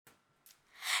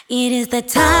It is the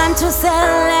time to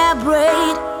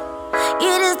celebrate.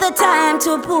 It is the time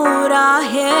to put our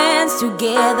hands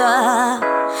together.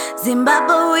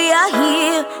 Zimbabwe, we are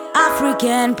here,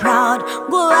 African proud.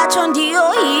 Goacho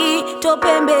ndio hii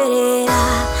topemberera.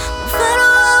 Mfano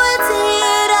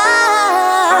wawetira,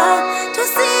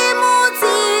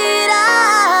 tusimutira.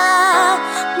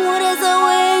 Mureza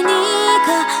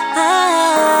wenika.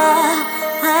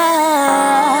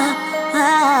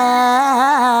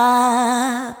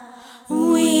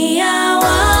 We are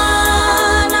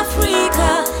one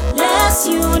Africa, let's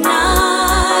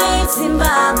unite.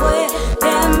 Zimbabwe,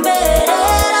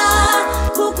 pemberera,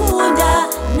 kukunda,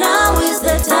 now is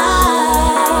the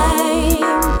time.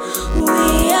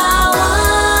 We are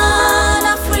one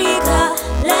Africa,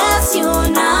 let's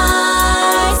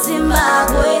unite.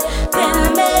 Zimbabwe,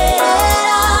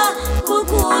 pemberera,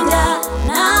 kukunda,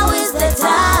 now is the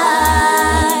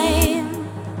time.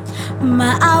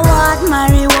 My award, my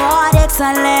reward,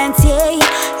 Excellency.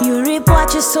 You reap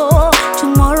what you sow,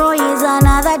 tomorrow is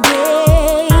another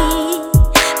day.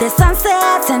 The sun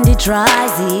sets and it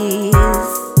rises,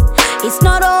 it's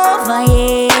not over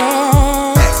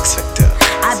yet. X-Fecta.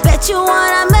 I bet you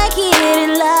wanna make it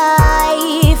in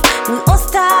life. We all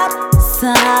start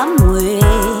somewhere.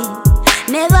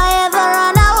 Never ever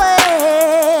run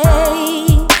away,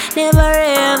 never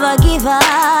ever give up.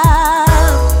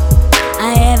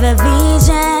 I have a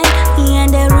vision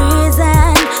and a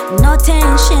reason, no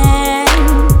tension.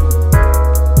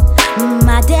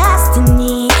 My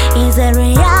destiny is a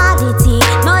reality,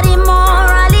 not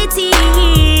immorality.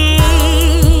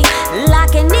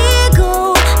 Like an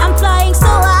eagle, I'm flying so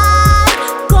high,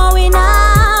 going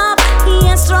up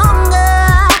and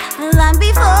stronger than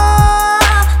before,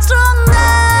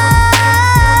 stronger.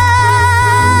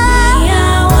 We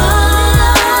are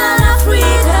one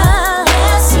Africa,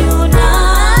 let's unite.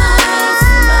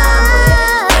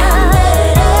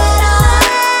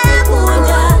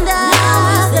 Now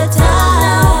is the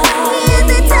time.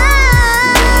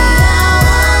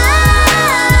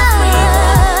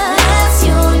 Let's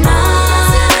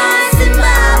unite.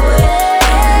 Zimbabwe,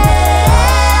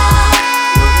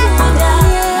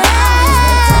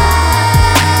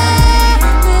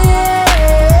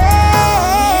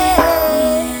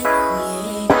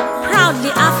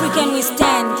 proudly African we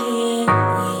stand.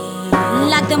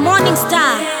 Like the morning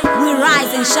star, we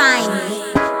rise and shine.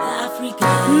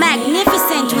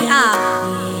 Magnificent we are.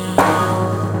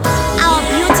 Our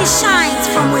beauty shines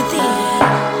from within.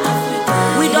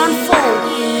 We don't fall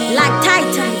like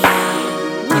titans.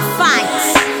 We fight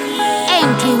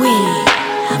and we win.